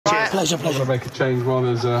Pleasure. I'm going to make a change while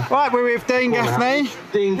there's Right, we're with Dean Gaffney.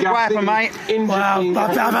 Dean Gaffney. What happened, mate? Well,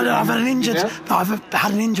 I've had an injured. Yeah? I've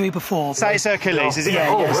had an injury before. Say it's Hercules, is it?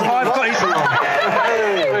 Yeah.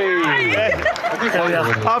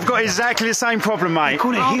 I've got exactly the same problem, mate.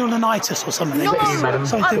 Call it heel-onitis or something.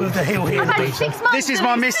 Something to do with the heel here. This is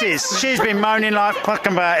my missus. She's been moaning like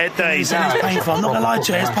fucking about it, Dean. It's painful. I'm not going to lie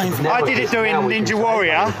to you, it's painful. I did it doing Ninja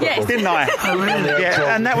Warrior, didn't I? Oh, really?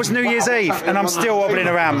 Yeah, and that was New Year's Eve, and I'm still wobbling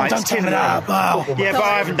around, mate. Don't tell me that. Wow. Yeah, but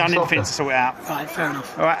I haven't done anything to sort it out. Right, fair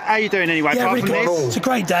enough. All right, how you doing anyway? Yeah, really good. This? It's a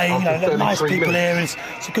great day, you know, nice people here, and it's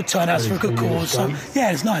a good turnout, it's for a good cause. So,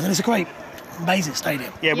 yeah, it's nice, and it's a great, amazing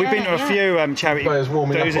stadium. Yeah, we've been to a few charity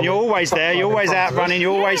dues, and you're always there, you're always out running,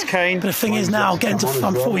 you're always keen. But the thing is now,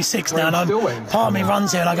 I'm 46 now, and part of me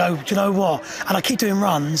runs here, and I go, do you know what? And I keep doing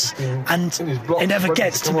runs, and it never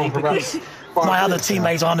gets to me because my other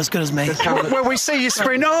teammates aren't as good as me. Well, we see you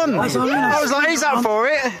sprint on. I was like, he's up for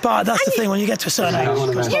it. But that's the thing, when you get to a certain age.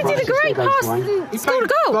 You did a great pass and scored a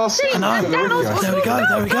goal. I know. There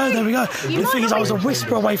we go. The thing is, I was a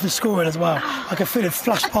whisper away from scoring as well. I could feel it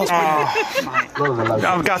flash past me.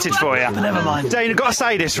 I'm gutted for you. But never mind. Dean, I've got to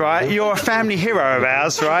say this, right? You're a family hero of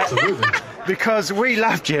ours, right? Because we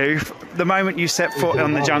loved you the moment you set foot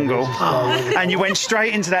on the jungle, and you went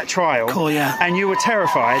straight into that trial. Cool, yeah. And you were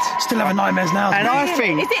terrified. Still having nightmares now. And I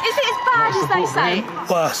think... Is it as bad as they say?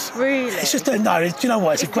 Worse. Really? It's just, no, do you know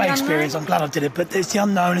what? It's a great experience. I'm glad I did it, but it's the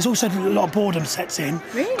unknown. There's also a lot of boredom sets in.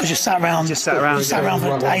 Really? Because you sat around for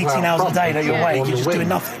 18 hours a day that you're awake, you're just doing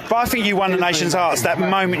nothing. But I think you won the nation's hearts that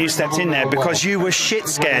moment you stepped in there, because you were shit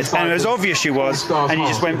scared, and it was obvious you was, and you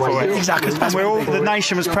just went for it. Exactly. And the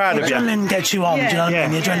nation was proud of you. Adrenaline gets you on, do you know what I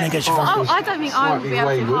mean? The adrenaline gets you on. Oh, I don't think I would be able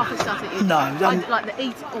to do half the stuff that you do. No. Like the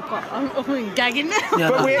eat... Oh, God, I'm gagging now. Yeah,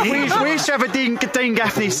 but we used to have a Dean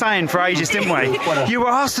Gaffney saying for ages, didn't we? You were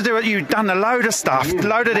asked to do it, you'd done a load of stuff, a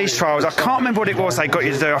load of these trials. I can't remember what it was they got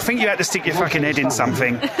you to do. I think you had to stick your fucking head in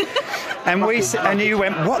something. And you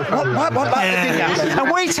went, what? Yeah.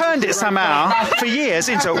 And we turned it somehow for years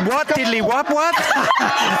into what diddly what?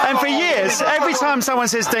 And for years, every time someone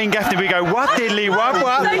says Dean Gaffney, we go, what diddly what?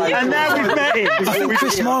 And now we've met him. I think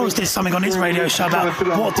Chris Morris did something on his radio show about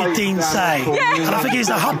what did Dean say. Yeah. And I think he's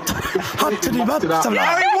the hut to do something like that. Oh,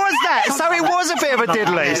 it was that. So it was a bit of a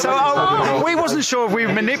diddly. So we wasn't sure if we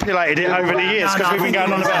manipulated it over the years because we've been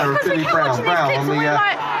going on about it. Billy Brown on the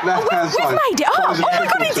left-hand side. We've made it up. Oh my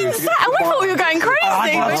God, it didn't say. We thought we were going crazy.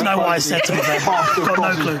 I'd love to know what I said to me then. Got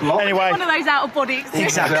no clue. Anyway, one of those out-of-body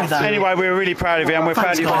experiences. Exactly that. Anyway, we're really proud of you, and we're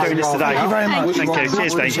proud of you for doing this today. Thank you very much. Thank you.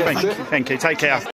 Cheers, Dean. Thank you. Take care.